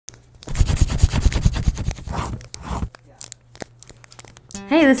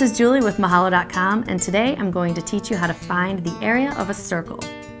Hey, this is Julie with Mahalo.com, and today I'm going to teach you how to find the area of a circle.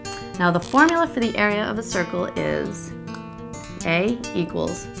 Now the formula for the area of a circle is A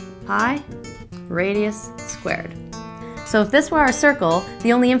equals pi radius squared. So if this were our circle,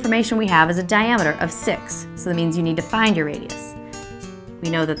 the only information we have is a diameter of 6, so that means you need to find your radius. We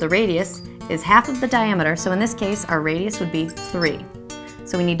know that the radius is half of the diameter, so in this case our radius would be 3.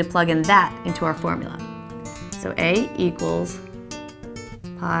 So we need to plug in that into our formula. So A equals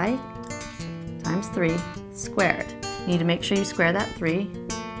pi times 3 squared. You need to make sure you square that 3.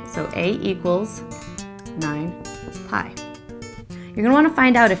 So A equals 9 pi. You're going to want to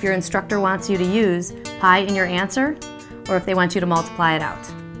find out if your instructor wants you to use pi in your answer or if they want you to multiply it out.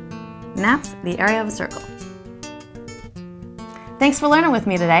 And that's the area of a circle. Thanks for learning with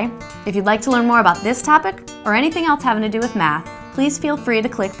me today. If you'd like to learn more about this topic or anything else having to do with math, please feel free to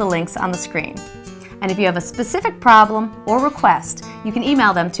click the links on the screen. And if you have a specific problem or request, you can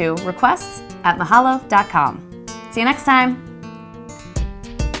email them to requests@mahalo.com. See you next time.